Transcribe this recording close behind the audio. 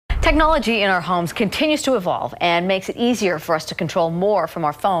Technology in our homes continues to evolve and makes it easier for us to control more from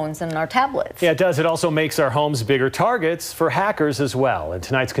our phones and our tablets. Yeah, it does. It also makes our homes bigger targets for hackers as well. In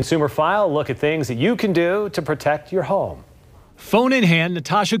tonight's Consumer File, a look at things that you can do to protect your home. Phone in hand,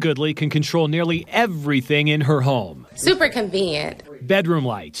 Natasha Goodley can control nearly everything in her home. Super convenient. Bedroom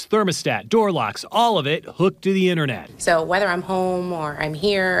lights, thermostat, door locks, all of it hooked to the internet. So whether I'm home or I'm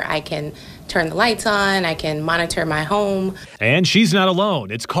here, I can turn the lights on, I can monitor my home. And she's not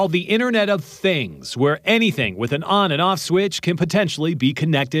alone. It's called the Internet of Things, where anything with an on and off switch can potentially be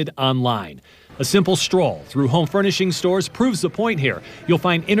connected online. A simple stroll through home furnishing stores proves the point here. You'll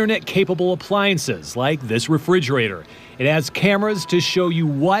find internet-capable appliances like this refrigerator. It has cameras to show you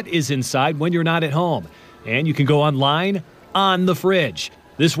what is inside when you're not at home. And you can go online on the fridge.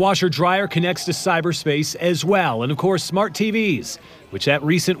 This washer-dryer connects to cyberspace as well. And, of course, smart TVs, which that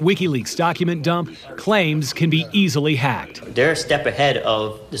recent WikiLeaks document dump claims can be easily hacked. They're a step ahead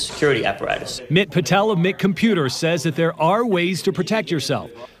of the security apparatus. Mit Patel of Mit Computer says that there are ways to protect yourself.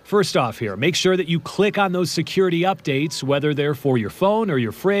 First off here, make sure that you click on those security updates, whether they're for your phone or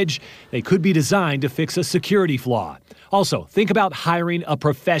your fridge. They could be designed to fix a security flaw. Also, think about hiring a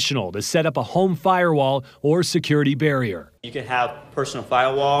professional to set up a home firewall or security barrier. You can have personal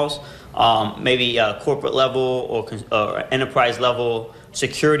firewalls, maybe corporate level or enterprise level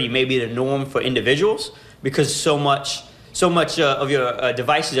security may be the norm for individuals because so much of your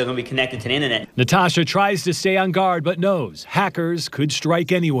devices are going to be connected to the internet. Natasha tries to stay on guard, but knows hackers could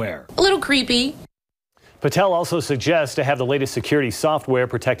strike anywhere. A little creepy. Patel also suggests to have the latest security software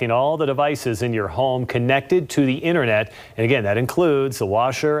protecting all the devices in your home connected to the internet. And again, that includes the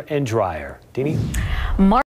washer and dryer. Deanie?